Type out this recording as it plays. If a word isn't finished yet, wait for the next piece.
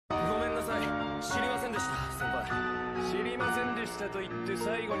知りませんでしたと言って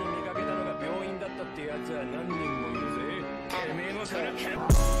最後に見かけたのが病院だったってやつは何人もいるぜ。てめえもそれけ。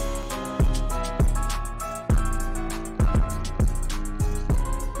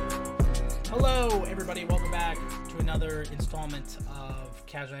Hello, everybody. Welcome back to another installment of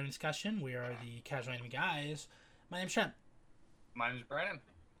Casual Anime Discussion. We are the Casual Anime Guys. My name's Trent. My name's Brandon.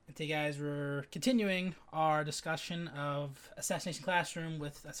 And today, guys, we're continuing our discussion of Assassination Classroom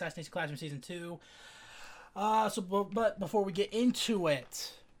with Assassination Classroom Season 2. But before we get into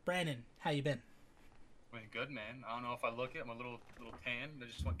it, Brandon, how you been? I mean, good, man. I don't know if I look it. I'm a little tan. I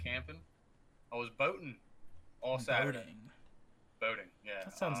just went camping. I was boating all Saturday. Boating, yeah.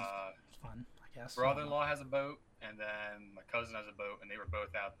 That sounds fun, I guess. Brother-in-law has a boat, and then my cousin has a boat, and they were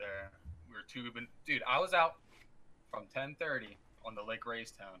both out there. We were tubing. Dude, I was out from 10:30 on the Lake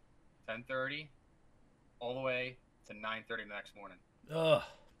Raystown. 10:30 all the way to 9:30 the next morning. Ugh.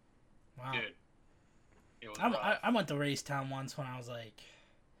 Wow. Dude, it was rough. I went to Raystown once when I was like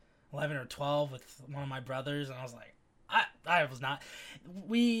 11 or 12 with one of my brothers, and I was like, I was not.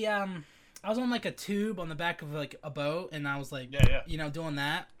 I was on like a tube on the back of like a boat, and I was like, yeah. you know, doing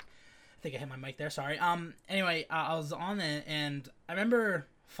that. I think I hit my mic there. Sorry. Anyway, I was on it, and I remember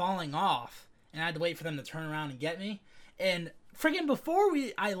falling off, and I had to wait for them to turn around and get me. And freaking before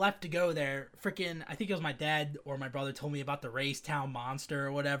I left to go there, freaking I think it was my dad or my brother told me about the Raystown monster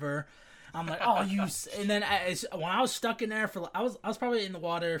or whatever. I'm like, oh, you. And then when I was stuck in there for, I was probably in the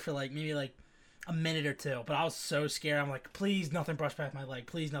water for like maybe like a minute or two, but I was so scared. I'm like, please, nothing brush past my leg.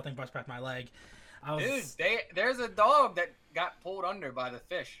 Please, nothing brush past my leg. Dude, there's a dog that got pulled under by the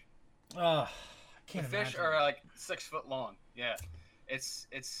fish. Oh, I can't The fish imagine. are like 6 foot long. Yeah, it's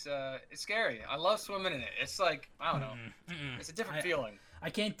scary. I love swimming in it. It's like, I don't know. It's a different feeling. I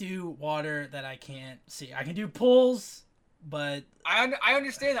can't do water that I can't see. I can do pools, but I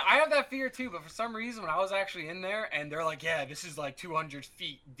understand that. I have that fear too, but for some reason, when I was actually in there and they're like, yeah, this is like 200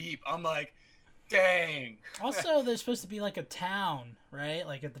 feet deep, I'm like, dang. also there's supposed to be like a town, right?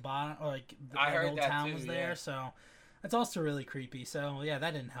 Like at the bottom, or like I the heard old that town too, was there, yeah. so that's also really creepy. So yeah,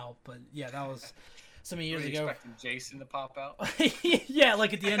 that didn't help, but yeah, that was so many years Were you ago. expecting Jason to pop out? Yeah,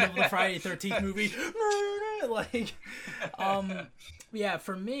 like at the end of the Friday the 13th movie. Like, yeah,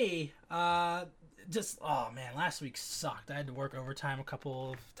 for me, just, oh man, last week sucked. I had to work overtime a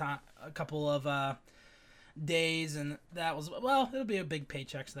couple of days, and that was, well, it'll be a big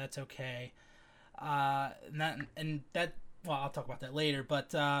paycheck, so that's okay. Well, I'll talk about that later,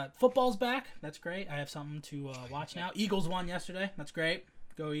 but football's back. That's great. I have something to watch now. Eagles won yesterday. That's great.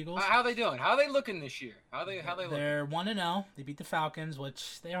 Go Eagles. How are they doing? How are they looking this year? How they looking? They're 1-0. They beat the Falcons,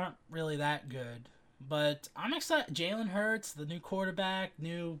 which they aren't really that good. But I'm excited. Jalen Hurts, the new quarterback,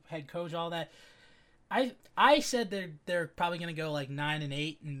 new head coach, all that. I said they're probably gonna go like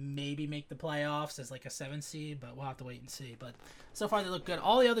 9-8 and maybe make the playoffs as like a 7 seed, but we'll have to wait and see. But so far they look good.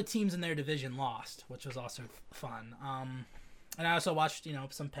 All the other teams in their division lost, which was also fun. And I also watched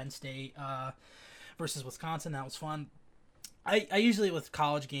some Penn State versus Wisconsin. That was fun. I usually with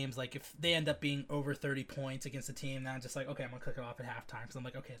college games, like if they end up being over 30 points against a team, then I'm just like, okay, I'm gonna click it off at halftime because I'm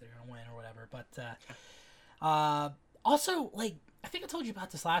like, okay, they're gonna win or whatever. But also, like, I think I told you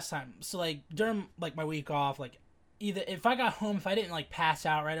about this last time. So like during like my week off, like either if I got home, if I didn't like pass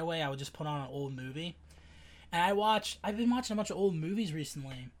out right away, I would just put on an old movie. And I've been watching a bunch of old movies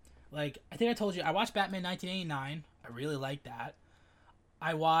recently. Like I think I told you I watched Batman 1989. I really liked that.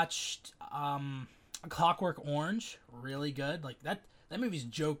 I watched Clockwork Orange, really good. Like that movie's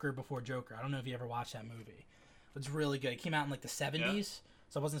Joker before Joker. I don't know if you ever watched that movie. It's really good. It came out in like the 70s,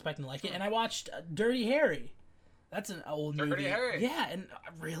 so I wasn't expecting to like it. And I watched Dirty Harry. That's an old movie. Dirty Harry. Yeah, and I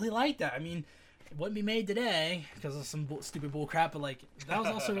really liked that. I mean, it wouldn't be made today because of some stupid bull crap, but like that was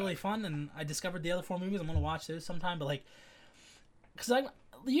also really fun. And I discovered the other 4 movies. I'm gonna watch those sometime. But like, because I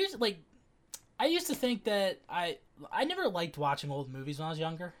used to think that I never liked watching old movies when I was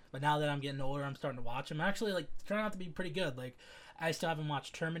younger, but now that I'm getting older, I'm starting to watch them. Actually, like, turning out to be pretty good. Like, I still haven't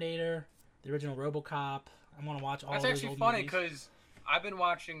watched Terminator, the original RoboCop. I want to watch all That's those actually old funny movies. because I've been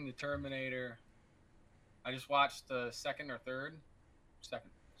watching the Terminator. I just watched the second or third.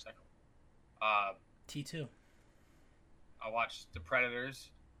 Second. T2. I watched the Predators.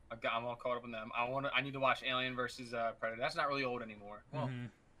 I'm all caught up on them. I need to watch Alien versus Predator. That's not really old anymore. Well,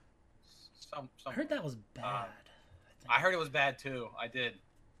 I heard that was bad. I heard it was bad too. I did.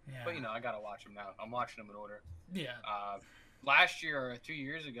 Yeah. But I gotta watch them now. I'm watching them in order. Yeah. Last year or 2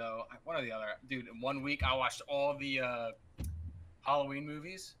 years ago, one or the other, dude. In 1 week, I watched all the Halloween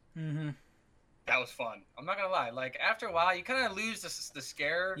movies. Mm-hmm. That was fun. I'm not gonna lie. Like after a while, you kind of lose the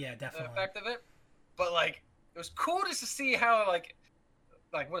scare effect of it. But like, it was cool just to see how like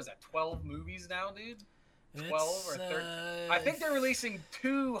what is that? 12 movies now, dude. 12 or It's, 13. I think they're releasing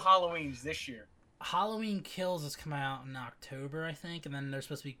 2 Halloweens this year. Halloween Kills is coming out in October, I think, and then there's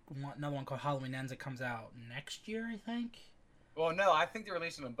supposed to be another one called Halloween Ends that comes out next year, I think. Well, no, I think they're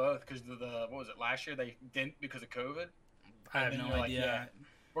releasing them both because the what was it, last year they didn't because of COVID. I have And no you're like, idea. yeah,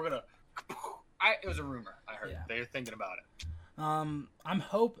 we're gonna. It was a rumor. I heard Yeah. they're thinking about it.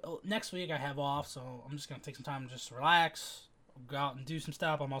 Next week I have off, so I'm just gonna take some time to just relax, go out and do some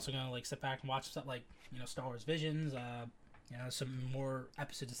stuff. I'm also gonna like sit back and watch stuff like Star Wars Visions. Some more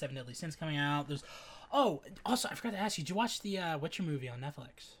episodes of Seven Deadly Sins coming out. Also I forgot to ask you, did you watch the Witcher movie on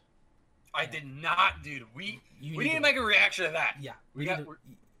Netflix? I did not, dude. We You need to make a reaction to that. Yeah, You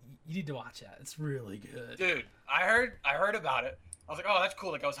need to watch that. It's really good. dude. I heard about it. I was like, oh, that's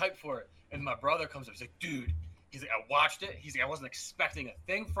cool. Like I was hyped for it. And my brother comes up. He's like, dude. He's like, I watched it. He's like, I wasn't expecting a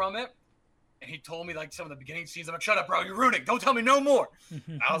thing from it. And he told me like some of the beginning scenes. I'm like, shut up, bro. You're ruining. Don't tell me no more.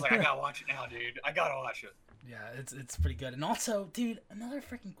 I was like, I gotta watch it now, dude. I gotta watch it. Yeah, it's pretty good. And also, dude, another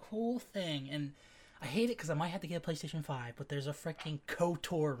freaking cool thing, and I hate it because I might have to get a PlayStation 5, but there's a freaking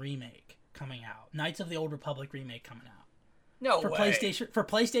KOTOR remake coming out. Knights of the Old Republic remake coming out. No for way.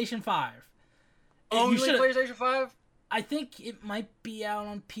 PlayStation 5. Only PlayStation 5? I think it might be out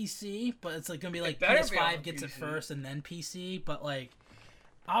on PC, but it's like gonna be like better be PS5 on gets it PC. first and then PC. But like,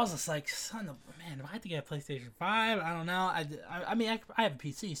 I was just like, son of man, if I had to get a PlayStation 5, I don't know. I mean, I have a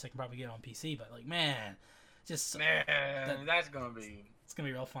PC, so I can probably get it on PC. But like, man, just Man, that's gonna be. it's gonna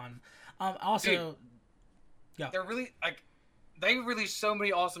be real fun. Also, They're really like, they released so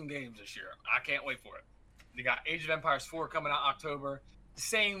many awesome games this year. I can't wait for it. They got Age of Empires 4 coming out October. The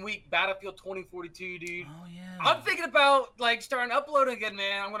same week, Battlefield 2042, dude. oh yeah, I'm thinking about like starting uploading again,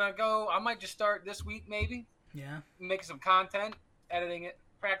 man. I might just start this week, maybe yeah. making some content, editing it,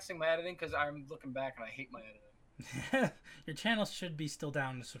 practicing my editing because I'm looking back and I hate my editing. Your channel should be still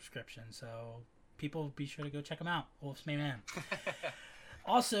down to subscription, so people be sure to go check them out. Wolf's main man.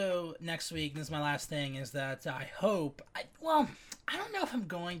 Also, next week, this is my last thing, is that I hope... I don't know if I'm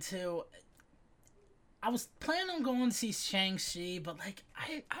going to... I was planning on going to see Shang-Chi, but, like,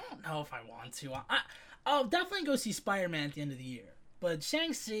 I don't know if I want to. I'll definitely go see Spider-Man at the end of the year. But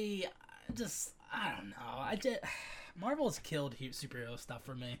Shang-Chi, I don't know. Marvel's killed superhero stuff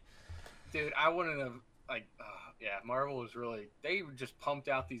for me. Dude, I wouldn't have, like, Marvel was really... They just pumped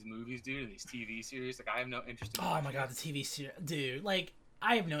out these movies, dude, and these TV series. Like, I have no interest in Oh, my God, the TV series. Dude, like...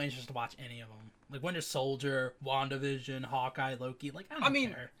 I have no interest to watch any of them. Like Winter Soldier, WandaVision, Hawkeye, Loki. Like I don't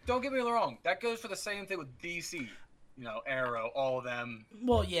care. Don't get me wrong. That goes for the same thing with DC. Arrow, all of them.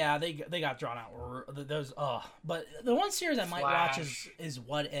 Well, yeah, they got drawn out. Those. But the one series I might watch is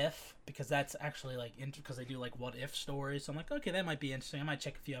What If, because that's actually like because they do like What If stories. So I'm like, okay, that might be interesting. I might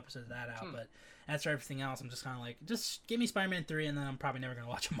check a few episodes of that out. But as for everything else, I'm just kind of like, just give me Spider-Man 3, and then I'm probably never gonna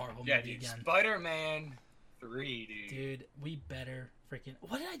watch a Marvel movie again. Spider-Man 3, dude. Dude, we better freaking.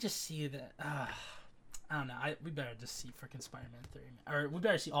 What did I just see that? I don't know. We better just see freaking Spider-Man 3, or we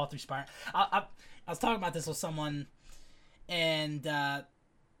better see all 3 Spider. I was talking about this with someone, and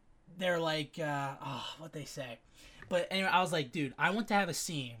they're like, what they say. But anyway, I was like, dude, I want to have a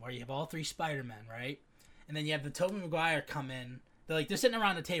scene where you have all 3 Spider-Men, right? And then you have the Tobey Maguire come in. They're sitting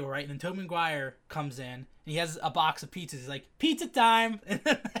around the table, right? And then Tobey Maguire comes in, and he has a box of pizzas. He's like, pizza time! And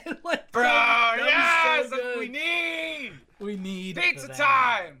then like, bro, yes! So That's what we need! We need pizza that.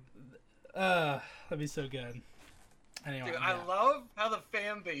 time! That'd be so good. Anyway, dude, I love how the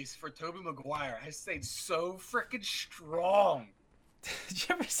fan base for Tobey Maguire has stayed so freaking strong. Did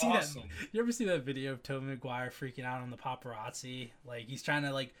you ever see that? You ever see that video of Tobey Maguire freaking out on the paparazzi? Like he's trying to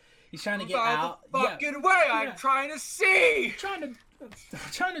get out. The fucking way! I'm trying to see. Trying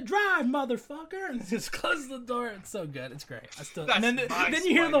to drive, motherfucker, and just close the door. It's so good. It's great. And then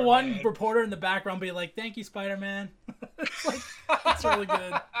you hear the one reporter in the background be like, "Thank you, Spider-Man." It's like it's really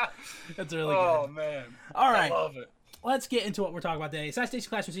good. It's really good. Oh man! All right, I love it. Let's get into what we're talking about today. Assassination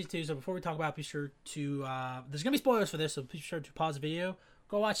Classroom Season 2. So before we talk about it, be sure to... there's going to be spoilers for this, so be sure to pause the video.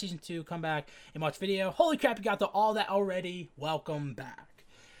 Go watch Season 2, come back, and watch video. Holy crap, you got all that already. Welcome back.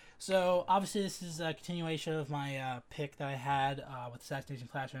 So, obviously, this is a continuation of my pick that I had with Assassination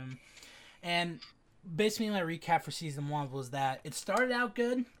Classroom. And basically, my recap for Season 1 was that it started out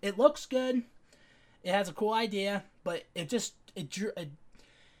good. It looks good. It has a cool idea, but it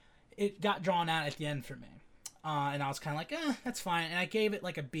got drawn out at the end for me. And I was kind of like, that's fine. And I gave it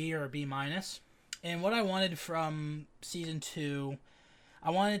like a B or a B-. And what I wanted from Season 2, I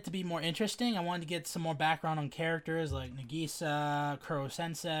wanted it to be more interesting. I wanted to get some more background on characters like Nagisa,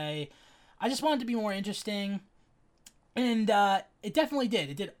 Kuro-sensei. I just wanted it to be more interesting. And it definitely did.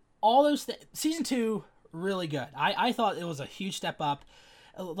 It did all those things. Season 2, really good. I thought it was a huge step up.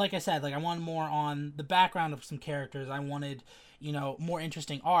 like I said, like I wanted more on the background of some characters. I wanted, more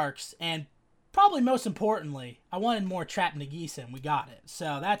interesting arcs, and probably most importantly, I wanted more Trap Nagisa, and we got it.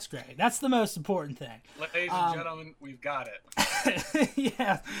 So that's great. That's the most important thing. Ladies and gentlemen, we've got it.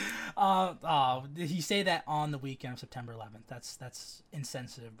 Yeah. Did you say that on the weekend of September 11th? That's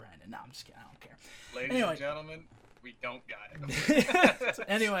insensitive, Brandon. No, I'm just kidding. I don't care. Ladies and gentlemen, we don't got it.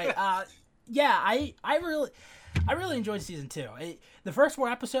 Anyway, yeah, I really enjoyed season 2. The first 4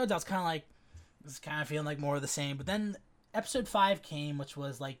 episodes, I was kind of feeling like more of the same, but then episode 5 came, which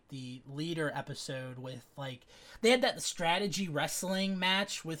was like the leader episode with like they had that strategy wrestling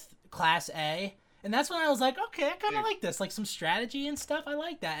match with Class A, and that's when I was like, okay, I kind of like this, like some strategy and stuff. I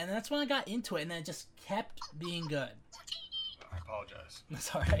like that, and that's when I got into it, and then it just kept being good. I apologize.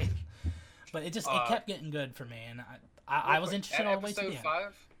 That's all right, but it kept getting good for me, and I was interested all the way to the end.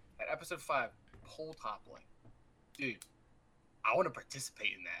 At episode 5, pole toppling, dude, I want to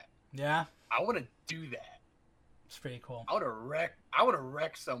participate in that. Yeah, I want to do that. It's pretty cool. I want to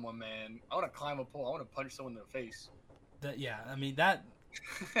wreck someone, man. I want to climb a pole. I want to punch someone in the face. I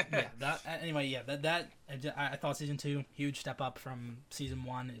thought season 2, huge step up from season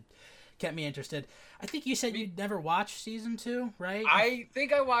 1. It kept me interested. I think you said you'd never watched season 2, right? I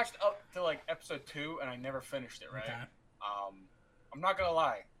think I watched up to like episode 2 and I never finished it, right? Okay. I'm not gonna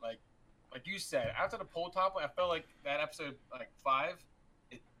lie, like you said, after the pole toppling, I felt like that episode 5,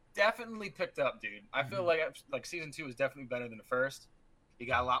 definitely picked up, dude. I feel like season 2 is definitely better than the first. You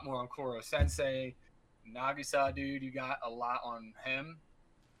got a lot more on Koro Sensei, Nagisa, dude. You got a lot on him.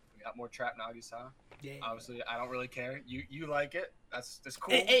 We got more Trap Nagisa. Yeah. Obviously, I don't really care. You like it? That's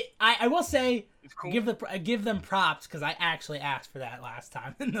cool. I will say, it's cool. give them props because I actually asked for that last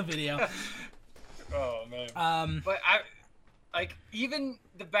time in the video. Oh man. But even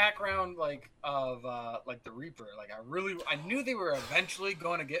the background of the Reaper, I knew they were eventually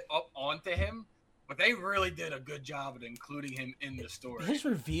going to get up onto him, but they really did a good job of including him in the story. His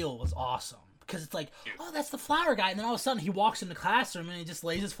reveal was awesome because it's like, oh, that's the flower guy, and then all of a sudden he walks in the classroom and he just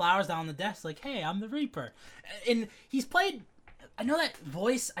lays his flowers down on the desk like, hey, I'm the Reaper, and he's played. I know that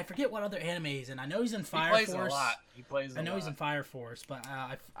voice. I forget what other anime he's in. I know he's in Fire Force. He plays a lot. I know he's in Fire Force, but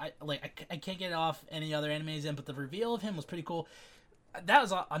I can't get it off any other anime he's in. But the reveal of him was pretty cool. That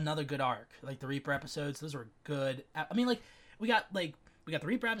was another good arc. Like the Reaper episodes, those were good. I mean, we got the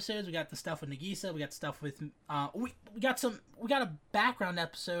Reaper episodes. We got the stuff with Nagisa. We got stuff with we got a background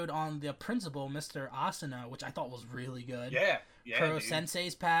episode on the principal, Mr. Asuna, which I thought was really good. Yeah. Kuro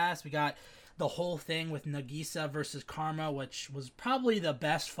Sensei's past. We got the whole thing with Nagisa versus Karma, which was probably the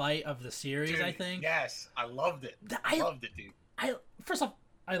best fight of the series, dude, I think. Yes, I loved it. I loved it, dude. First off,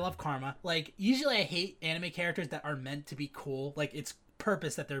 I love Karma. Like, usually I hate anime characters that are meant to be cool. Like, it's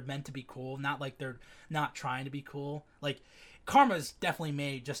purpose that they're meant to be cool, not like they're not trying to be cool. Like, Karma's definitely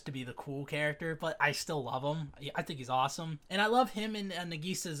made just to be the cool character, but I still love him. I think he's awesome. And I love him and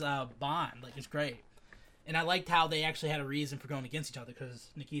Nagisa's bond. Like, it's great. And I liked how they actually had a reason for going against each other,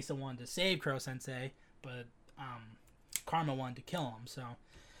 because Nagisa wanted to save Kuro Sensei, but Karma wanted to kill him. So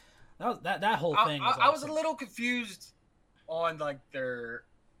that whole thing was awesome. I was a little confused on their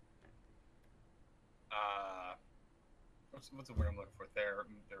what's the word I'm looking for? Their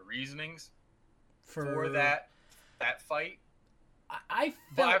reasonings for that fight. I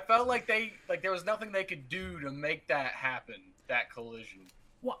felt like there was nothing they could do to make that happen, that collision.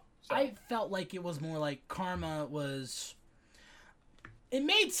 Well, so. I felt like it was more like Karma was. It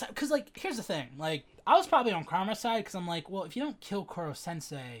made sense, because here's the thing, I was probably on Karma's side, because I'm like, well, if you don't kill Kuro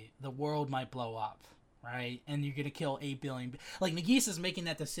Sensei, the world might blow up, right? And you're gonna kill 8 billion. Nagisa's making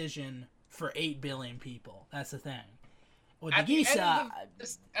that decision for 8 billion people. That's the thing. With Nagisa,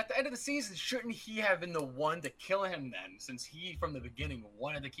 at the end of the season, shouldn't he have been the one to kill him then? Since he, from the beginning,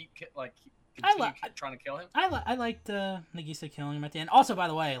 wanted to continue trying to kill him. I liked Nagisa killing him at the end. Also, by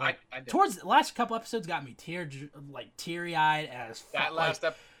the way, towards the last couple episodes, got me teary-eyed as fuck. That last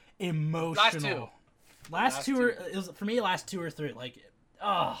emotional. Last two it was for me. Last 2 or 3.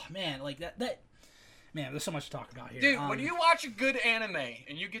 Oh man, that. Man, there's so much to talk about here. Dude, when you watch a good anime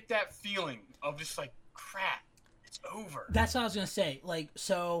and you get that feeling of just crap, it's over. That's what I was gonna say.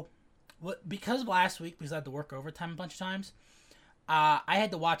 Because last week, because I had to work overtime a bunch of times, I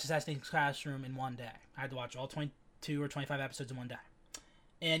had to watch Assassin's Classroom in one day. I had to watch all 22 or 25 episodes in one day.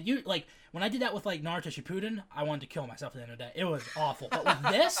 And when I did that with Naruto Shippuden, I wanted to kill myself at the end of the day. It was awful. But with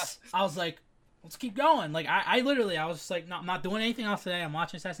this, I was like, let's keep going. I literally, I was just I'm not doing anything else today. I'm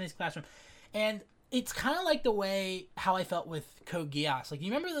watching Assassin's Classroom. And it's kind of like the way how I felt with Code Geass.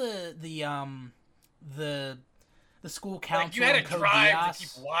 You remember the school council Like, you had in to Code drive Geass. to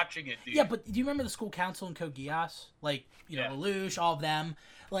keep watching it, dude. Yeah, but do you remember the school council in Code Geass? Like, you know, Yeah. Lelouch, all of them.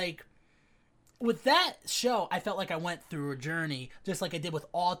 Like, with that show, I felt like I went through a journey, just like I did with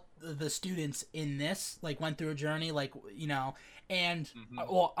all the students in this. Like, went through a journey, like, you know, and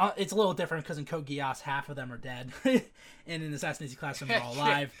well, it's a little different because in Code Geass, half of them are dead, and in Assassination Classroom, they're all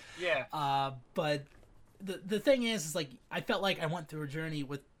alive. Yeah. But the thing is like I felt like I went through a journey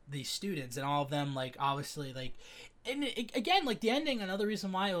with these students, and all of them, like, obviously, like, and again, like, the ending, another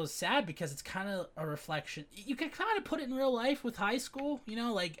reason why it was sad, because it's kind of a reflection. You can kind of put it in real life with high school, you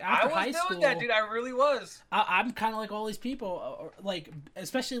know, like, after high school. I was doing that, dude. I really was. I'm kind of like all these people, like,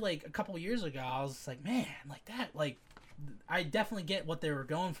 especially, like, a couple years ago, I was like, man, like that, like, I definitely get what they were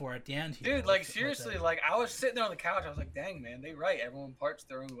going for at the end here. Dude, like, seriously, like, I was sitting there on the couch, I was like, dang, man, they right. Everyone parts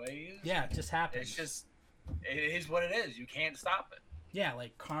their own ways. Yeah, it just happens. It's just, it is what it is. You can't stop it. Yeah,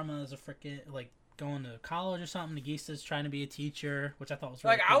 like, Karma is a freaking, like, going to college or something. Nagisa's trying to be a teacher, which I thought was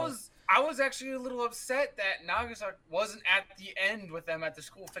really Like, cool. I was actually a little upset that Nagisa wasn't at the end with them at the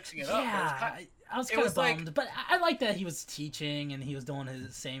school fixing it up. Yeah, I was kind of bummed, but I like that he was teaching and he was doing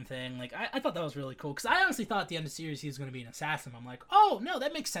his same thing. Like, I thought that was really cool, because I honestly thought at the end of the series he was going to be an assassin. I'm like, oh, no,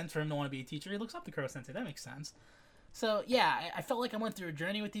 that makes sense for him to want to be a teacher. He looks up to Kuro Sensei. That makes sense. So, yeah, I felt like I went through a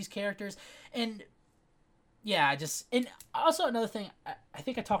journey with these characters, and yeah, and also another thing, I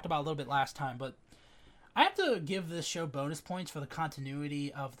think I talked about a little bit last time, but I have to give this show bonus points for the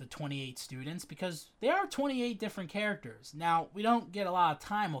continuity of the 28 students, because there are 28 different characters. Now, we don't get a lot of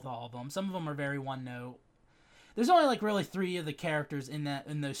time with all of them. Some of them are very one note. There's only, like, really 3 of the characters in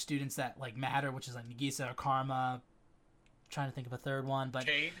those students that, like, matter, which is, like, Nagisa, Karma. I'm trying to think of a third one, but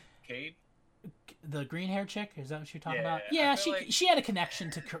Cade? the green hair chick, is that what you're talking Yeah, about? Yeah, I feel like... she had a connection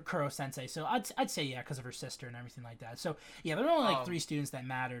to Kuro Sensei, so I'd say yeah, because of her sister and everything like that. So yeah, there were only like 3 students that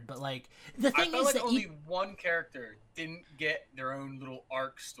mattered, but like the thing I felt is like that only one character didn't get their own little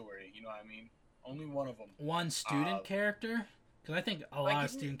arc story. You know what I mean? Only one of them. One student character, because I think a lot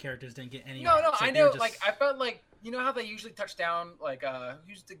of student characters didn't get any. No, arcs, I like, know. just... Like, I felt like, you know how they usually touch down, like,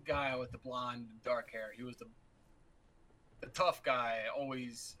 who's the guy with the blonde, dark hair? He was the tough guy,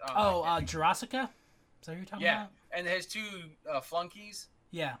 always. Jurassica? Is that what you're talking about? And his 2 flunkies.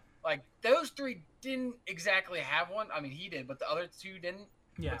 Yeah. Like, those 3 didn't exactly have one. I mean, he did, but the other 2 didn't.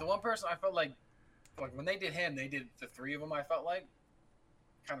 Yeah. But the one person I felt like when they did him, they did the 3 of them, I felt like.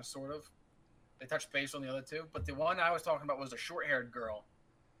 Kind of, sort of. They touched base on the other 2. But the one I was talking about was the short-haired girl.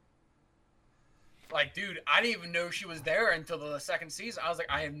 Like, dude, I didn't even know she was there until the second season. I was like,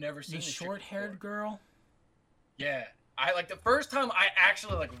 I have never seen the this short-haired girl? Yeah. I, like, the first time I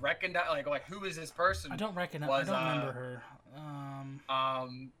actually, like, recognized, like, who is this person? I don't recognize. I don't remember her.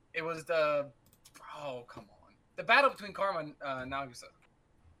 It was the... Oh, come on. The battle between Karma and Nagisa.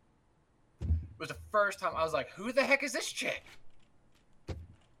 It was the first time I was like, who the heck is this chick?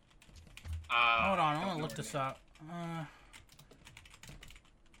 Hold on, I'm gonna look this up.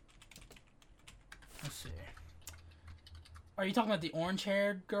 Let's see. Are you talking about the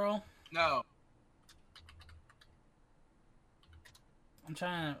orange-haired girl? No. I'm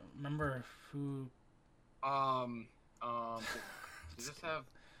trying to remember who. Does this have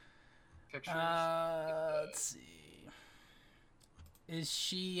pictures? Let's see. Is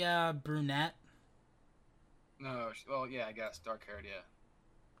she brunette? No. Well, yeah, I guess dark haired.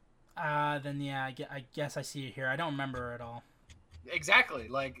 Yeah. Then yeah, I guess I see it here. I don't remember her at all. Exactly.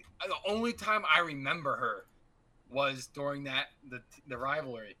 Like, the only time I remember her was during the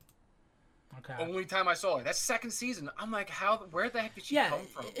rivalry. Okay. Only time I saw her. That's second season. I'm like, where the heck did she come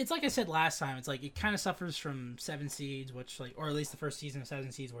from? It's like I said last time. It's like it kind of suffers from Seven Seeds, which or at least the first season of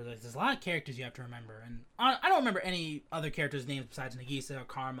Seven Seeds, where there's a lot of characters you have to remember, and I don't remember any other characters' names besides Nagisa,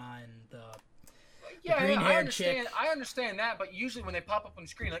 Karma, and the green-haired chick. I understand that, but usually when they pop up on the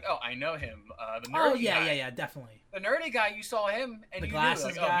screen, like, oh, I know him. The nerdy guy. guy. Yeah, definitely. The nerdy guy, you saw him, and the you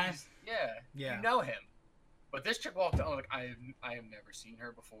glasses knew, like, guy. You know him. But this chick walked on, like, I have never seen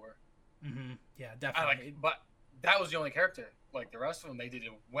her before. Mm-hmm. Yeah, definitely. But that was the only character. Like, the rest of them, they did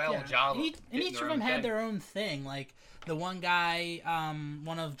a job. And each of them had their own thing. Like, the one guy,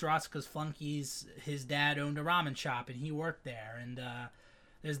 one of Drotsika's flunkies, his dad owned a ramen shop, and he worked there. And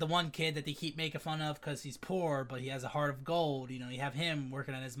there's the one kid that they keep making fun of because he's poor, but he has a heart of gold. You know, you have him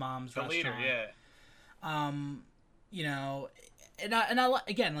working at his mom's restaurant. The leader, yeah. You know, and I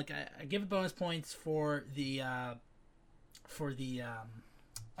again, like, I give it bonus points for the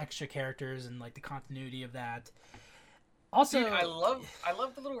extra characters and like the continuity of that. Also, dude, I love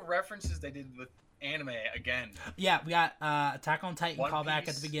the little references they did with anime again. Yeah, we got Attack on Titan One callback Piece.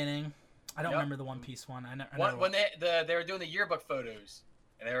 at the beginning. I don't remember the One Piece one. When they were doing the yearbook photos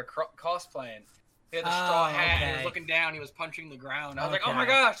and they were cosplaying, He had the straw hat. And he okay. was looking down. He was punching the ground. I was like, Okay, oh my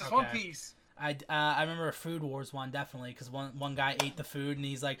gosh, that's okay. One Piece. I remember a Food Wars one definitely because one guy ate the food and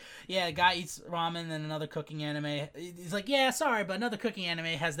he's like, yeah, a guy eats ramen and another cooking anime. He's like, yeah, sorry, but another cooking anime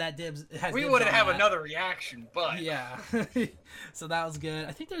has that dibs. We dibs wouldn't on have that. another reaction, but Yeah. So that was good.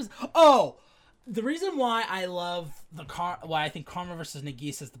 I think there's the reason why I think Karma versus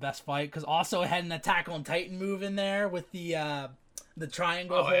Nagisa is the best fight because also it had an Attack on Titan move in there with the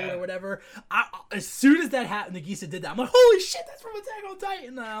triangle hold or whatever. As soon as that happened, Nagisa did that. I'm like, holy shit, that's from Attack on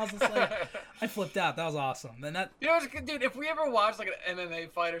Titan. And I was just like, I flipped out. That was awesome. And that, you know, dude, if we ever watch like an MMA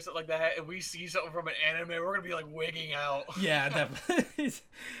fight or something like that, and we see something from an anime, we're gonna be like wigging out. yeah, definitely.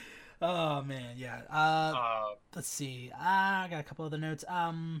 Oh man, yeah. Let's see. I got a couple other notes.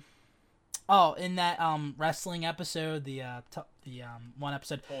 In that wrestling episode, the one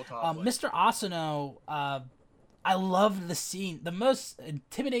episode, Mr. Asano, I loved the scene. The most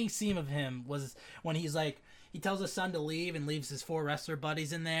intimidating scene of him was when he's like, he tells his son to leave and leaves his 4 wrestler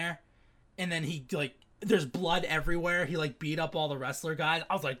buddies in there, and then he like, there's blood everywhere. He like beat up all the wrestler guys.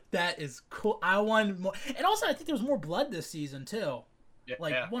 I was like, that is cool. I wanted more, and also I think there was more blood this season too. Yeah,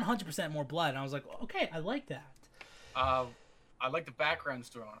 like 100% more blood. And I was like, okay, I like that. I like the background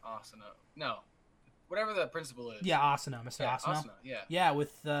story on Asano. No, whatever the principal is. Yeah, Asano, Mr. Asano. Asano, yeah. Yeah,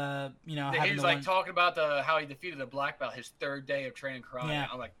 with you know, He was like talking about how he defeated a black belt his 3rd day of training karate. Yeah.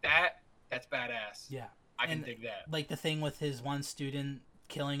 I'm like, that's badass. Yeah, I can dig that. Like the thing with his one student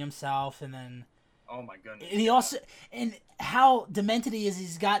killing himself, and then. Oh my goodness. And he also, and how demented he is,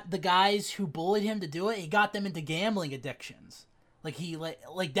 he's got the guys who bullied him to do it. He got them into gambling addictions. Like he like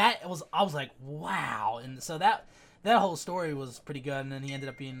that was, I was like, wow. And so that whole story was pretty good. And then he ended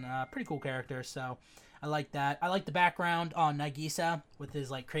up being a pretty cool character. So I like that. I like the background on Nagisa with his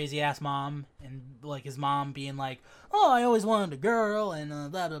like crazy ass mom, and like his mom being like, oh, I always wanted a girl,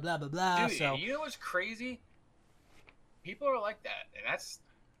 and blah blah blah blah blah. Dude, so you know what's crazy? People are like that, and that's.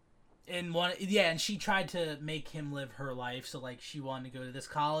 And she tried to make him live her life. So like she wanted to go to this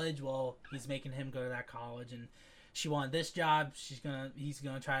college. Well, he's making him go to that college, and she wanted this job. He's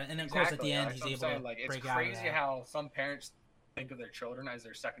gonna try it. And of course, at the end, he's able to break out of that. It's crazy how some parents think of their children as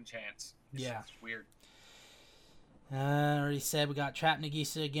their second chance. It's weird. I already said we got Trap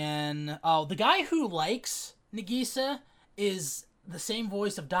Nagisa again. Oh, the guy who likes Nagisa is the same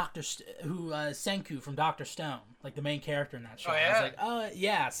voice of Senku from Dr. Stone, like the main character in that show. Oh, yeah? I was like, oh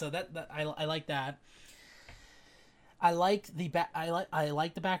yeah, so that I like that. I like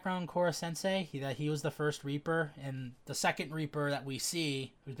the background Korra Sensei. He was the first Reaper, and the second Reaper that we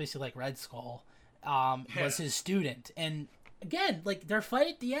see, who's basically like Red Skull, was his student. And again, like their fight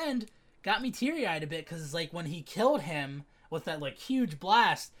at the end got me teary-eyed a bit because it's like when he killed him with that like huge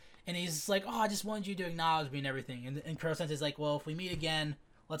blast. And he's like, oh, I just wanted you to acknowledge me and everything. And Kuro Sensei's like, well, if we meet again,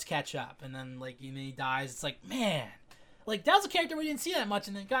 let's catch up. And then, like, and then he dies. It's like, man. Like, that was a character we didn't see that much,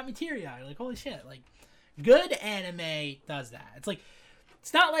 and it got me teary-eyed. Like, holy shit. Like, good anime does that. It's like,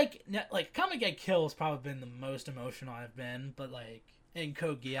 it's not like Kame Get Kill has probably been the most emotional I've been, but, like, in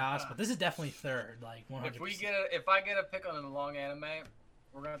Code Geass. But this is definitely third, like, 100%. If I get a pick on a long anime,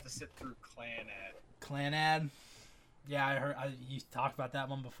 we're going to have to sit through Clanad. Clanad? Yeah, I heard you talked about that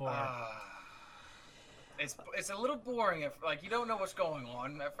one before. It's a little boring. If like you don't know what's going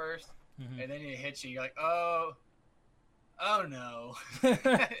on at first, and then it hits you. You're like, oh no. And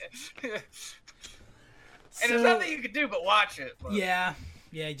there's nothing you can do but watch it. But. Yeah,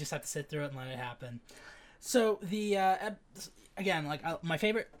 you just have to sit through it and let it happen. So the again, like one of my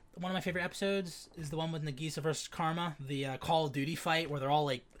favorite episodes is the one with Nagisa versus Karma, the Call of Duty fight where they're all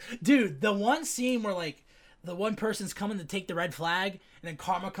like, dude, the one scene where like. The one person's coming to take the red flag, and then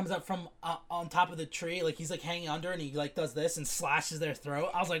Karma comes up from on top of the tree, like he's like hanging under, and he like does this and slashes their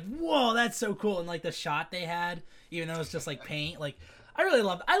throat. I was like, whoa, that's so cool. And like the shot they had, even though it's just like paint, like I really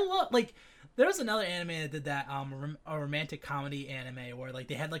love. Like there was another anime that did that, a romantic comedy anime where like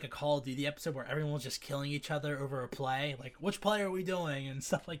they had like a Call of Duty episode where everyone was just killing each other over a play, like which play are we doing and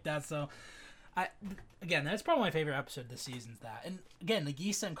stuff like that. So. Again, that's probably my favorite episode this season's that. And again,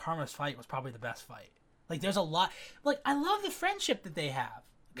 Nagisa and Karma's fight was probably the best fight. Like, there's a lot. Like, I love the friendship that they have.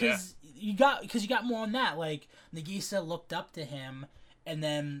 Because you got more on that. Like, Nagisa looked up to him, and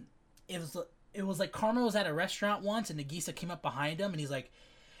then it was like Karma was at a restaurant once, and Nagisa came up behind him, and he's like,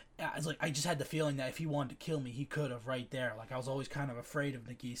 I just had the feeling that if he wanted to kill me, he could have right there. Like, I was always kind of afraid of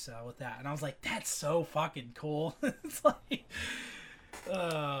Nagisa with that. And I was like, that's so fucking cool. It's like,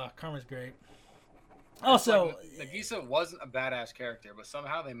 Karma's great. Also, like, Nagisa wasn't a badass character, but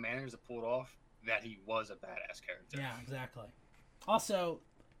somehow they managed to pull it off. That he was a badass character. Yeah, exactly. Also,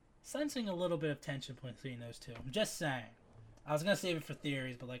 sensing a little bit of tension between those two. I'm just saying. I was gonna save it for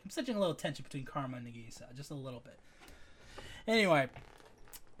theories, but like I'm sensing a little tension between Karma and Nagisa, just a little bit. Anyway,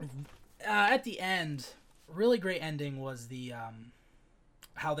 at the end, really great ending was the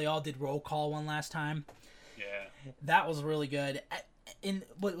how they all did roll call one last time. Yeah. That was really good. And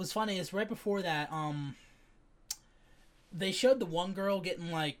what was funny is right before that, they showed the one girl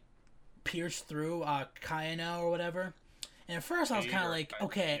getting like pierced through Kayano or whatever. And at first I was kind of like,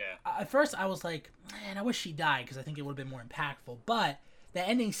 okay. Yeah. At first I was like, man, I wish she died because I think it would have been more impactful. But the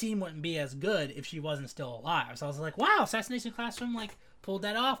ending scene wouldn't be as good if she wasn't still alive. So I was like, wow, Assassination Classroom like pulled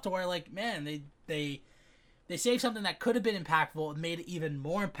that off to where like, man, they saved something that could have been impactful and made it even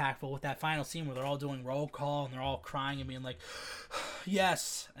more impactful with that final scene where they're all doing roll call and they're all crying and being like,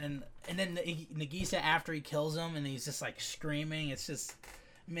 yes. And then Nagisa after he kills him and he's just like screaming. It's just,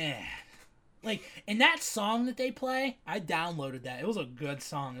 man. Like, and that song that they play, I downloaded that. It was a good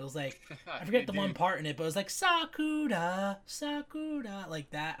song. It was like, I forget the one part in it, but it was like, Sakura, Sakura,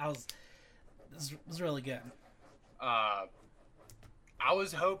 like that. It was really good. I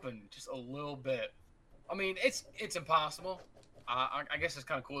was hoping just a little bit. I mean, it's impossible. I guess it's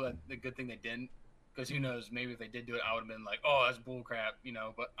kind of cool that the good thing they didn't, because who knows? Maybe if they did do it, I would have been like, "Oh, that's bullcrap," you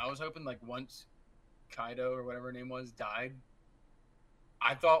know. But I was hoping like once Kaido or whatever her name was died,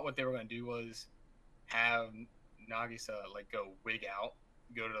 I thought what they were gonna do was have Nagisa like go wig out,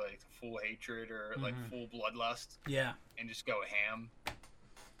 go to like full hatred or like full bloodlust, Yeah, and just go ham.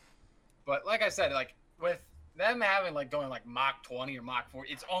 But like I said, like with them having like going like Mach 20 or Mach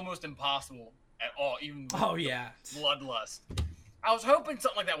 40, it's almost impossible at all, even with bloodlust. I was hoping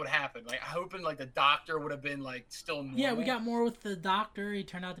something like that would happen. Like hoping like the doctor would have been like still normal. Yeah, we got more with the doctor. He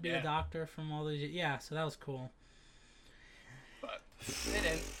turned out to be the doctor from all those. Yeah, so that was cool. But they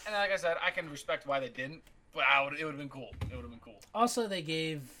didn't. And like I said, I can respect why they didn't. But it would have been cool. It would have been cool. Also, they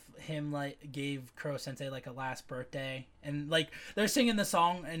gave Kuro Sensei like a last birthday, and like they're singing the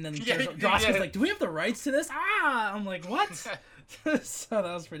song, and then Droska's like, "Do we have the rights to this?" I'm like, "What?" So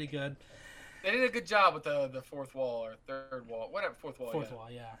that was pretty good. They did a good job with the fourth wall or third wall, whatever, fourth wall. Fourth wall,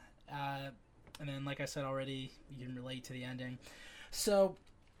 yeah. And then, like I said already, you can relate to the ending. So,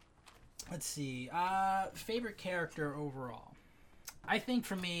 let's see. Favorite character overall. I think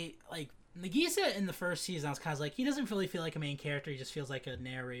for me, like, Nagisa in the first season, I was kind of like, he doesn't really feel like a main character. He just feels like a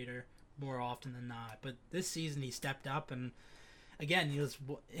narrator more often than not. But this season, he stepped up, and again, he was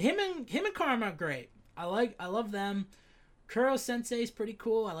him and Karma are great. I love them. Kuro Sensei's pretty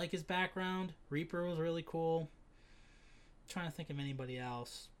cool. I like his background. Reaper was really cool. I'm trying to think of anybody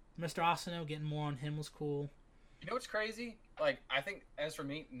else. Mr. Asano, getting more on him was cool. You know what's crazy? Like, I think, as for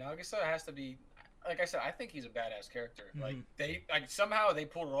me, Nagisa has to be, like I said, I think he's a badass character. Like, somehow they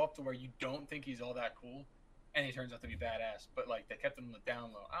pulled it off to where you don't think he's all that cool, and he turns out to be badass. But, like, they kept him on the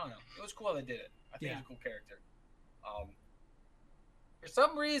down low. I don't know. It was cool how they did it. I think he's a cool character. For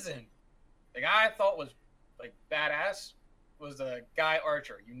some reason, the guy I thought was, like, badass was the guy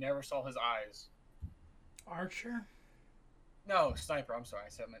Archer. You never saw his eyes. Archer? No, Sniper. I'm sorry. I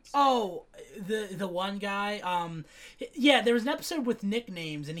said meant Sniper. Oh, the one guy. Yeah, there was an episode with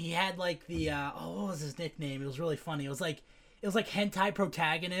nicknames, and he had like the what was his nickname? It was really funny. It was like hentai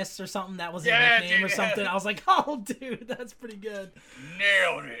protagonists or something. That was his nickname or something. I was like, oh, dude, that's pretty good.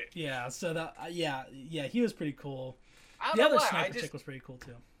 Nailed it. Yeah. So that yeah, he was pretty cool. The other Sniper chick was pretty cool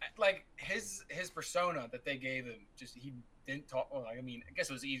too. Like his persona that they gave him, just he didn't talk. Well, I mean, I guess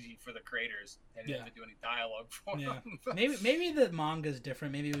it was easy for the creators. They didn't have to do any dialogue for him. maybe the manga's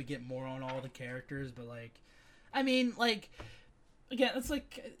different. Maybe we get more on all the characters, but like, I mean, like, again, it's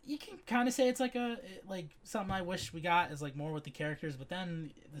like you can kind of say it's like something I wish we got is like more with the characters, but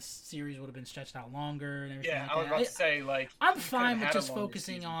then the series would have been stretched out longer and everything. Yeah, like I was about to say like I'm fine with just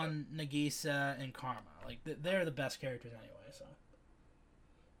focusing on Nagisa and Karma. Like they're the best characters anyway. So,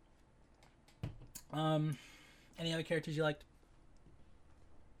 any other characters you liked?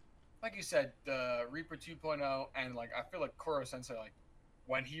 Like you said, the Reaper 2.0, and like I feel like Kuro Sensei, like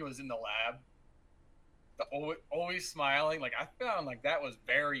when he was in the lab, always smiling. Like I found like that was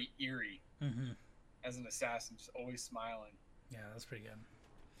very eerie as an assassin, just always smiling. Yeah, that's pretty good.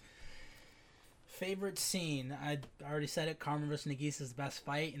 Favorite scene? I already said it. Karma vs. Nagisa's best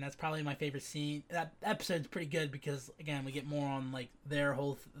fight, and that's probably my favorite scene. That episode's pretty good because again, we get more on like their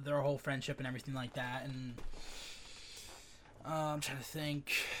whole friendship and everything like that. And I'm trying to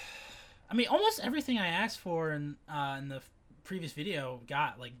think. I mean, almost everything I asked for in the previous video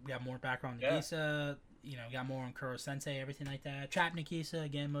got more background on Nagisa. You know, got more on Kuro Sensei, everything like that. Trap Nagisa,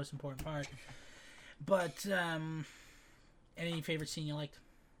 again, most important part. But any favorite scene you liked?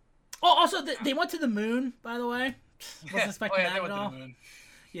 Oh, also, they went to the moon, by the way. Wasn't expecting that at all.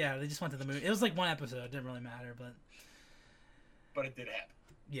 Yeah, they just went to the moon. It was like one episode. It didn't really matter, but but it did happen.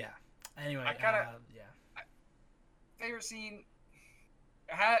 Yeah. Anyway, I kinda- yeah. Favorite scene,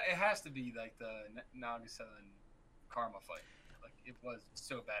 it has to be like the Nagisa and Karma fight. Like it was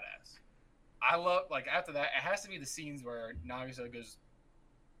so badass. I love like after that, it has to be the scenes where Nagisa goes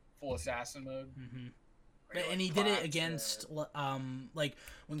full assassin mode. Mm-hmm. where And he like, did it claps against, like,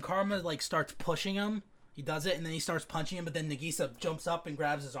 when Karma, like, starts pushing him, he does it, and then he starts punching him, but then Nagisa jumps up and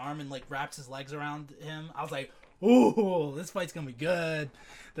grabs his arm and, like, wraps his legs around him. I was like, ooh, this fight's gonna be good.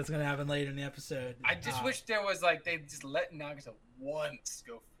 That's gonna happen later in the episode. I just wish there was, like, they just let Nagisa once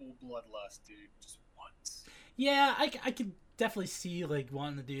go full bloodlust, dude. Just once. Yeah, I could definitely see, like,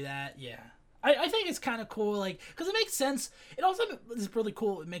 wanting to do that, yeah. I think it's kind of cool, like, because it makes sense. It also is really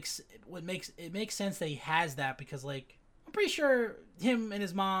cool. It makes sense that he has that because, like, I'm pretty sure him and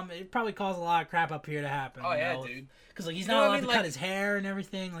his mom, it probably caused a lot of crap up here to happen. Oh, yeah, know? dude. Because, like, he's You know not what I allowed mean? to Like, cut his hair and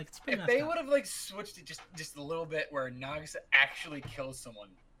everything. Like, it's pretty If messed they up. would have, like, switched it just a little bit where Nagisa actually kills someone,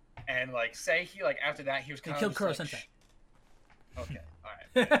 and, like, say he, like, after that, he was He kind of killed just, Kuro like, Sensei. Okay,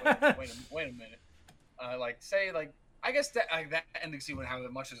 alright. Wait a minute. Like, say, like, I guess that ending scene wouldn't have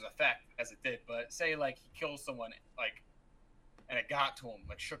as much as effect as it did, but say, like, he kills someone, like, and it got to him,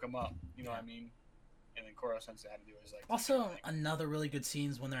 like, shook him up, you know what I mean? And then Kuro Sensei had to do his, like... Also, another really good scene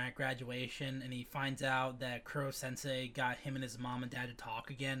is when they're at graduation and he finds out that Kuro Sensei got him and his mom and dad to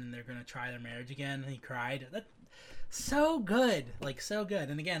talk again and they're going to try their marriage again, and he cried. That's so good. Like, so good.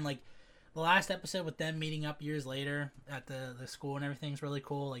 And again, like, the last episode with them meeting up years later at the school and everything is really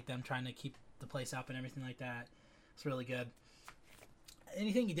cool. Like, them trying to keep the place up and everything like that. It's really good.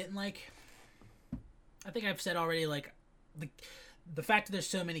 Anything you didn't like? I think I've said already, like, the fact that there's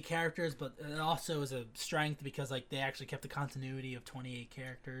so many characters, but it also is a strength because, like, they actually kept the continuity of 28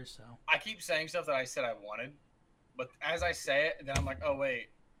 characters, so. I keep saying stuff that I said I wanted, but as I say it, then I'm like, oh, wait,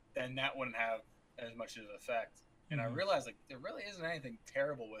 then that wouldn't have as much of an effect. And I realized, like, there really isn't anything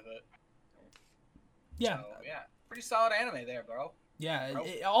terrible with it. Yeah. So, yeah. Pretty solid anime there, bro. Yeah. Bro.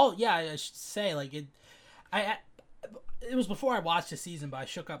 I should say, like, it was before I watched the season, but I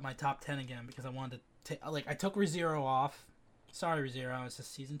shook up my top 10 again because I wanted to I took ReZero off. Sorry, ReZero. It's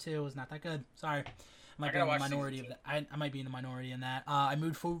just season 2. It's not that good. Sorry. I might be in the minority of that. I might be in the minority in that. I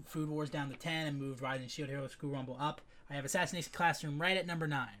moved Food Wars down to 10 and moved Rising Shield Hero School Rumble up. I have Assassination Classroom right at number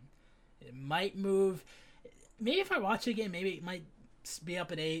 9. It might move. Maybe if I watch it again, maybe it might be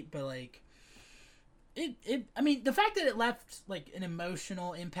up at 8, but, like, I mean, the fact that it left, like, an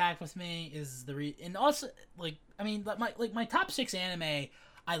emotional impact with me is and also, like, I mean, my top 6 anime,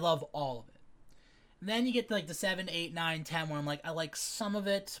 I love all of it. And then you get to, like, the 7, 8, 9, 10, where I'm like, I like some of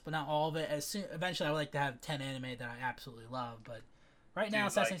it, but not all of it. Eventually, I would like to have 10 anime that I absolutely love, but right now,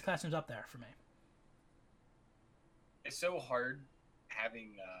 Assassin's Classroom's up there for me. It's so hard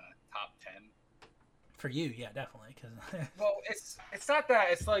having top 10. For you, yeah, definitely. Cause Well, it's not that.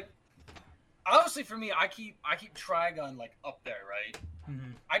 It's like, obviously for me, I keep Trigun, like, up there, right?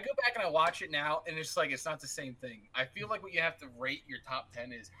 Mhm. I go back and I watch it now, and it's like it's not the same thing. I feel like what you have to rate your top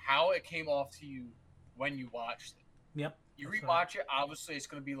 10 is how it came off to you when you watched it. Yep. You that's rewatch right. it, obviously it's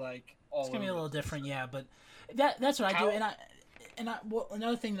going to be like all It's gonna be a over little the place. different, yeah. But that's what I do, and well,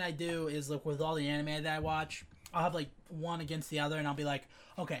 another thing that I do is, like, with all the anime that I watch, I'll have, like, one against the other, and I'll be like,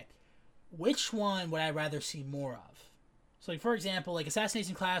 okay, which one would I rather see more of? So, like, for example, like,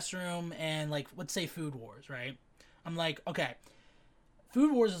 Assassination Classroom and, like, let's say Food Wars, right? I'm like, okay,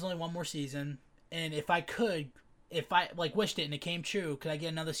 Food Wars is only one more season, and if I like wished it and it came true, could I get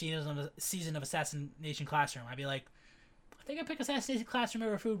another season of Assassination Classroom? I'd be like, I think I pick Assassination Classroom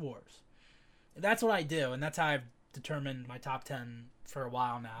over Food Wars. That's what I do, and that's how I've determined my top 10 for a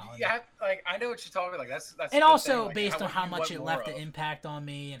while now. Yeah, like I know what you're talking about. Like that's And the also thing, like, based on how you much want it more left of. an impact on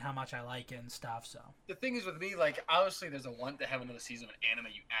me and how much I like it and stuff. So The thing is with me, like obviously there's a want to have another season of an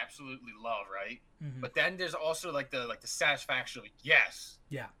anime you absolutely love, right? mhm. But then there's also like the satisfaction of like, yes,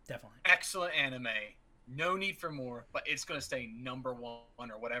 Yeah, definitely. excellent anime, no need for more, but it's gonna stay number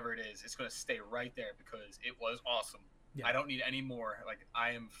one or whatever it is. It's gonna stay right there because it was awesome. Yeah. I don't need any more. Like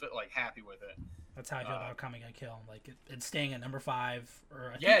I am like happy with it. That's how I feel about Kami ga Kill. Like it's staying at number 5,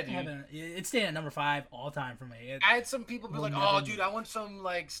 or Yeah, it's staying at number 5 all time for me. I had some people be will like, never "Oh, move. dude, I want some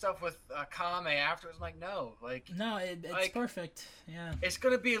like stuff with Kame afterwards." I'm like, no, like No, it's like, perfect. Yeah. it's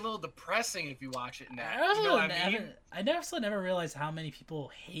gonna be a little depressing if you watch it now. I also You know what I mean? never realized how many people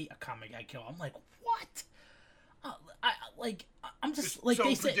hate a Kami ga Kill. I'm like, what? I'm just It's like so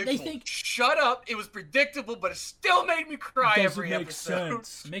they predictable. think Shut up! It was predictable, but it still made me cry doesn't every make episode.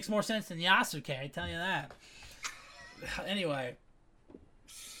 sense. It makes more sense than Yasuke, I tell you that. Anyway,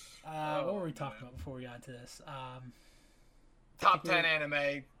 what were we talking about before we got into this? Top 10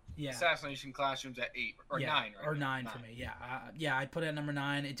 anime. Yeah. Assassination Classroom's at 8 or 9, right? Or 9 for me. Yeah, I put it at number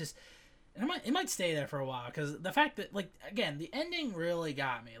 9. It might stay there for a while because the fact that, like, again, the ending really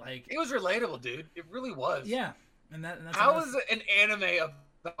got me. Like, It was relatable, dude. It really was. yeah, and that's How is an anime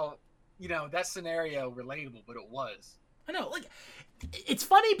about that scenario relatable? But it was. I know, like, it's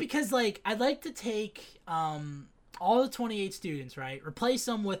funny because, like, I'd like to take all the 28 students, right, replace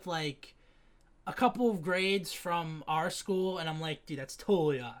them with, like, a couple of grades from our school, and I'm like, dude, that's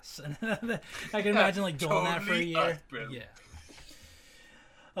totally us. And I can imagine, like, doing that for a year. Us, bro. Yeah.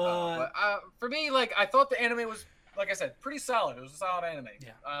 But for me, like, I thought the anime was, like I said, pretty solid. It was a solid anime.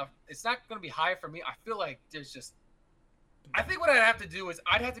 Yeah. It's not going to be high for me. I feel like there's just. I think what I'd have to do is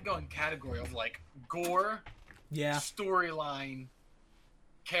I'd have to go in category of, like, gore, Yeah, storyline,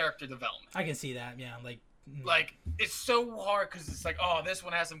 character development. I can see that. Yeah, like, Like, it's so hard because it's like, oh, this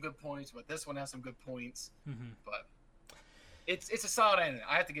one has some good points, but this one has some good points. mhm. But it's a solid anime.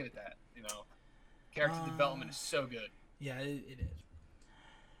 I have to give it that. Character development is so good. Yeah, it is.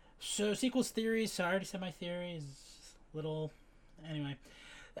 So, sequels theories. So, I already said my theories. Little. Anyway.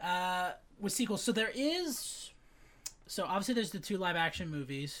 With sequels. So, there is. So, obviously, there's the 2 live action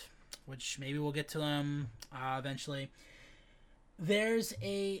movies, which maybe we'll get to them eventually. There's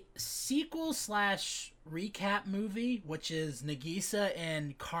a sequel / recap movie, which is Nagisa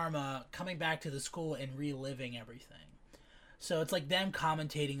and Karma coming back to the school and reliving everything. So it's like them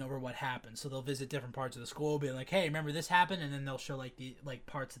commentating over what happened. So they'll visit different parts of the school, being like, "Hey, remember this happened?" And then they'll show like the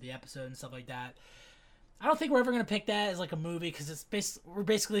parts of the episode and stuff like that. I don't think we're ever gonna pick that as like a movie because it's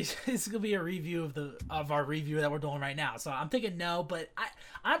basically it's gonna be a review of our review that we're doing right now. So I'm thinking no, but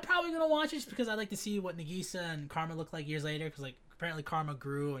I'm probably gonna watch it just because I like to see what Nagisa and Karma look like years later. Because like apparently Karma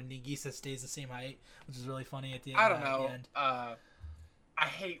grew and Nagisa stays the same height, which is really funny at the end. I don't know. The end. I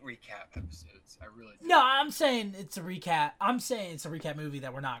hate recap episodes. I really do. No, I'm saying it's a recap. I'm saying it's a recap movie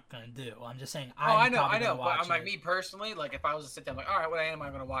that we're not gonna do. I'm just saying. I know. But Watch I'm like it. me personally. Like if I was to sit down, like, all right, what anime am I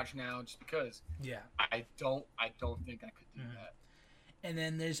gonna watch now? Just because. Yeah. I don't think I could do that. And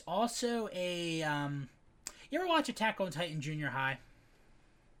then there's also a. You ever watch Attack on Titan Junior High?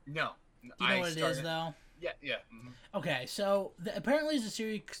 No. Do you know what it is though? Yeah. Mhm. Okay, so apparently there's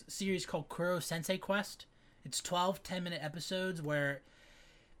a series called Kuro Sensei Quest. It's 12 10-minute episodes where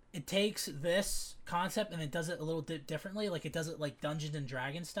it takes this concept and it does it a little bit differently. Like it does it like Dungeons and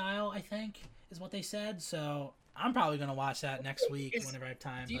Dragons style, I think, is what they said. So I'm probably gonna watch that next week whenever I have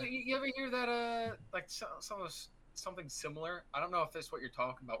time. Do you ever hear that like something similar? I don't know if that's what you're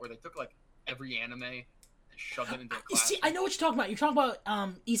talking about, where they took like every anime and shoved it into a class. See, I know what you're talking about. You're talking about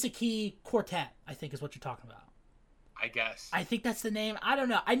Isaki Quartet, I think is what you're talking about. I guess. I think that's the name. I don't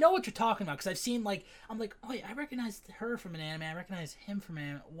know. I know what you're talking about because I've seen I'm like, oh, I recognize her from an anime. I recognize him from an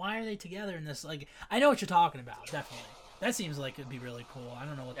anime. Why are they together in this? Like, I know what you're talking about. Definitely. That seems like it'd be really cool. I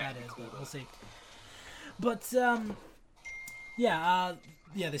don't know what that is, cool. but we'll see. But the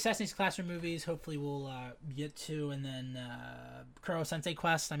Assassination Classroom movies. Hopefully, we'll get to, and then Kuro Sensei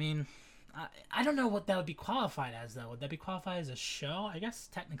Quest. I mean, I don't know what that would be qualified as though. Would that be qualified as a show? I guess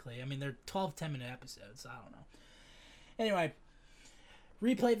technically. I mean, they're 12 10-minute episodes. So I don't know. Anyway,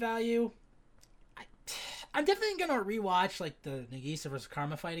 replay value. I'm definitely gonna rewatch like the Nagisa versus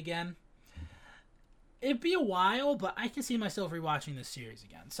Karma fight again. It'd be a while, but I can see myself rewatching this series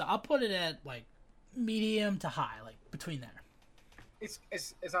again. So I'll put it at like medium to high, like between there. It's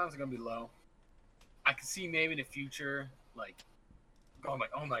honestly gonna be low. I can see maybe in the future like going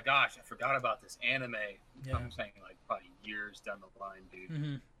like, oh my gosh, I forgot about this anime. Yeah. I'm saying like probably years down the line, dude.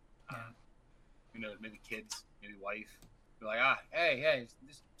 Mm-hmm. Who knows? Maybe kids, maybe wife. Be like, hey,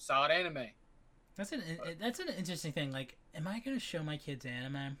 this solid anime. That's an interesting thing. Like, am I gonna show my kids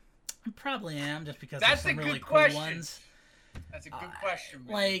anime? I probably am, just because That's there's some a really good cool question. ones. That's a good question,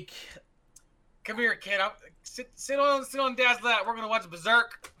 man. Like, come here, kid. Sit on Dad's lap. We're gonna watch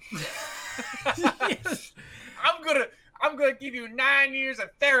Berserk. I'm gonna give you 9 years of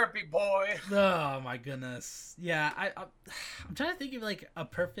therapy, boy. oh my goodness. Yeah, I'm trying to think of like a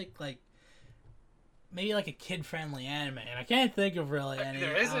perfect like. Maybe like a kid-friendly anime, and I can't think of really any.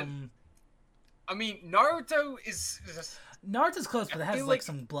 There isn't. I mean, Naruto is just... Naruto's close, but it has feel like like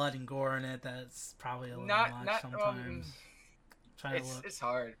some blood and gore in it. That's probably a little Not- much not, sometimes. Trying to look. It's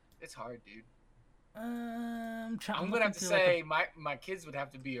hard. It's hard, dude. I'm I'm gonna have to say my kids would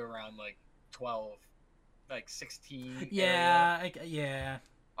have to be around like 12, like 16. Yeah, yeah.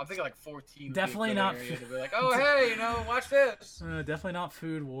 I'm thinking like 14. would be a Definitely good not area to be like, oh hey, watch this. Definitely not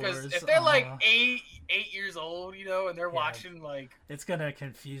Food Because Wars. if they're like 8 years old, and they're watching like it's gonna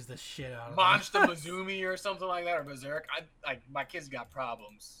confuse the shit out of Monster them. Mizumi or something like that, or Berserk, my kids got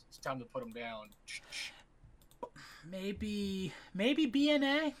problems. It's time to put them down. Maybe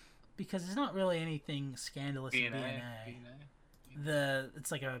BNA. because there's not really anything scandalous in BNA.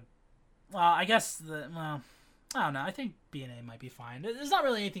 It's like a, well, I guess I don't know. I think BNA might be fine. There's not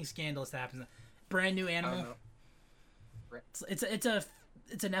really anything scandalous that happens. Brand new animal. It's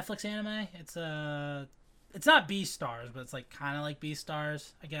a Netflix anime. It's not Beastars, but it's like kind of like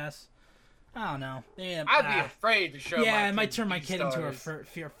Beastars, I guess. I don't know. Yeah, I'd be afraid to show. Yeah, I might turn my kid into a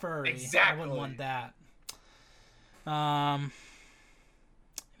furry. Exactly. I wouldn't want that. Man,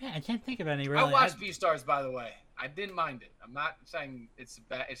 I can't think of any really. I watched Beastars, by the way. I didn't mind it. I'm not saying it's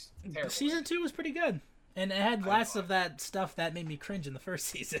bad. It's terrible. Season 2 was pretty good, and it had less of that stuff that made me cringe in the first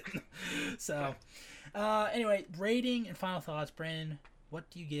season. So, anyway, rating and final thoughts, Brandon. What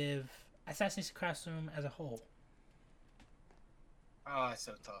do you give Assassin's Creed Classroom as a whole? Oh, it's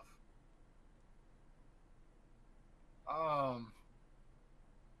so tough.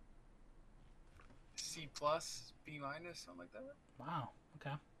 C+, B-, something like that. Wow.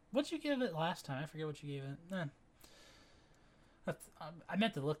 Okay. What'd you give it last time? I forget what you gave it. I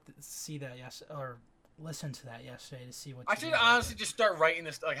meant to see that or listen to that yesterday to see what. I should honestly just start writing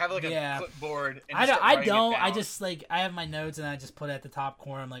this, like have like a clipboard. And I don't. I just like I have my notes and I just put it at the top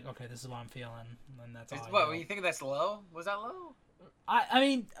corner. I'm like, okay, this is what I'm feeling, and that's all. What? When you think that's low? Was that low? I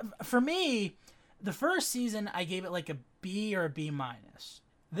mean, for me, the first season I gave it like a B or a B-.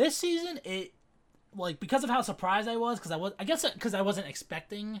 This season it, like, because of how surprised I was, because I wasn't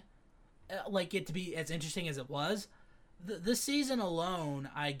expecting like it to be as interesting as it was. This season alone,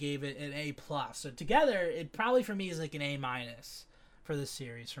 I gave it an A+. So together, it probably for me is like an A- for this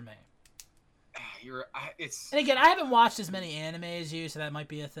series for me. It's. And again, I haven't watched as many anime as you, so that might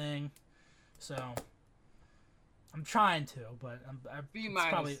be a thing. So I'm trying to, but B-. It's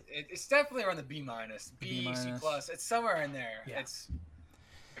probably, it's definitely around the B-, B, C+. It's somewhere in there. Yeah. It's,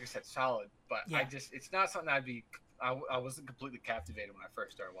 like I said, solid. But yeah. It's not something I wasn't completely captivated when I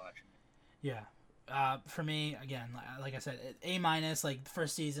first started watching it. Yeah. For me, again, like I said, A-, like the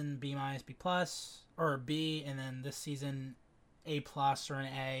first season, B-, B+, or B, and then this season, A+ or an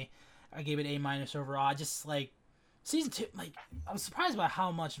A. I gave it A- overall. I just like season 2. Like I was surprised by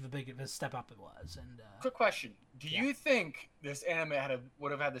how much of a step up it was. And quick question: do you think this anime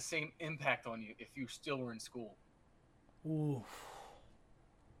would have had the same impact on you if you still were in school? Ooh.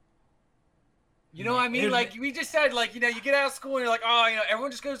 You know what I mean? Like we just said, like, you know, you get out of school and you're like, oh, you know, everyone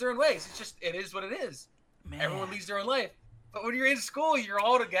just goes their own ways. It is what it is. Man. Everyone leads their own life. But when you're in school, you're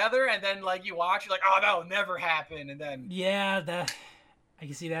all together, and then like you watch, you're like, oh, that'll never happen, and then I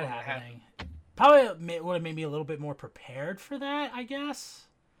can see that happening. Probably would have made me a little bit more prepared for that, I guess.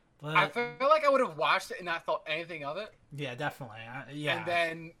 But I feel like I would have watched it and not thought anything of it. Yeah, definitely. Yeah. And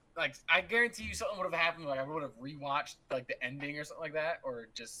then, like, I guarantee you something would have happened. Like, I would have rewatched, like, the ending or something like that. Or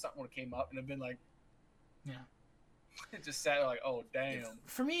just something would have came up and have been like... Yeah. It just sat like, oh, damn.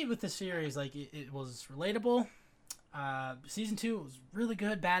 For me, with the series, like, it was relatable. Season 2 was really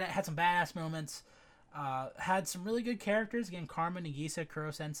good. Had some badass moments. Had some really good characters. Again, Carmen, Nagisa,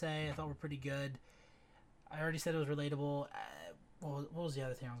 Kuro-sensei, I thought were pretty good. I already said it was relatable. What was the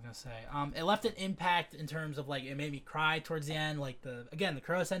other thing I was gonna say? It left an impact in terms of, like, it made me cry towards the end. Like the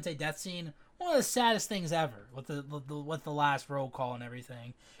Kuro-sensei death scene, one of the saddest things ever with the last roll call and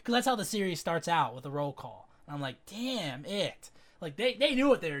everything. Because that's how the series starts out, with a roll call. And I'm like, damn it! Like they knew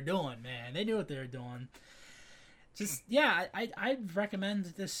what they were doing, man. They knew what they were doing. Just I'd recommend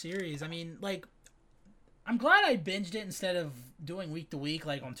this series. I mean, like, I'm glad I binged it instead of doing week to week,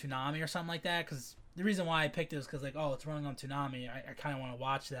 like on Toonami or something like that. Because the reason why I picked it was because, like, oh, it's running on Toonami. I kind of want to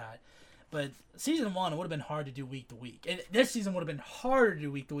watch that. But season 1, it would have been hard to do week to week. And this season would have been harder to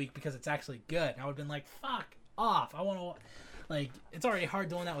do week to week because it's actually good. I would have been like, fuck off. I want to, like, it's already hard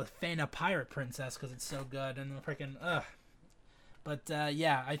doing that with Fena Pirate Princess because it's so good. And the freaking, ugh. But,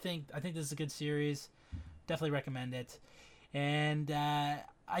 yeah, I think this is a good series. Definitely recommend it. And,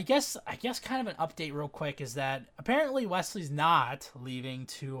 I guess kind of an update real quick is that apparently Wesley's not leaving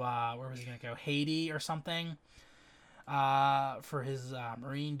to, where was he going to go? Haiti or something. For his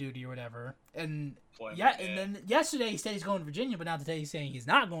Marine duty or whatever, and and then yesterday he said he's going to Virginia, but now today he's saying he's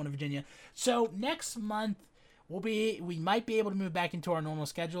not going to Virginia. So next month we might be able to move back into our normal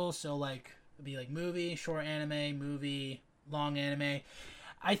schedule. So like it'll be like movie, short anime, movie, long anime.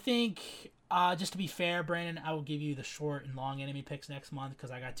 I think just to be fair, Brandon, I will give you the short and long anime picks next month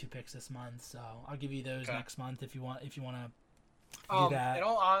because I got 2 picks this month. So I'll give you those next month if you want to do that. In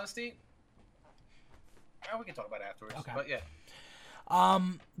all honesty. We can talk about it afterwards. Okay.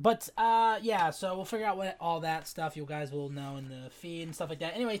 But yeah. So we'll figure out what all that stuff you guys will know in the feed and stuff like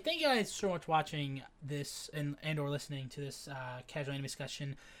that. Anyway, thank you guys so much for watching this and or listening to this casual anime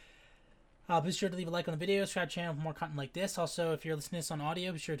discussion. Be sure to leave a like on the video, subscribe to the channel for more content like this. Also, if you're listening to this on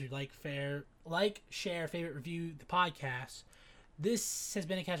audio, be sure to share, favorite, review the podcast. This has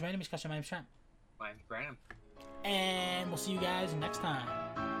been a Casual Random discussion. My name's Trent. Mine's Brandon. And we'll see you guys next time.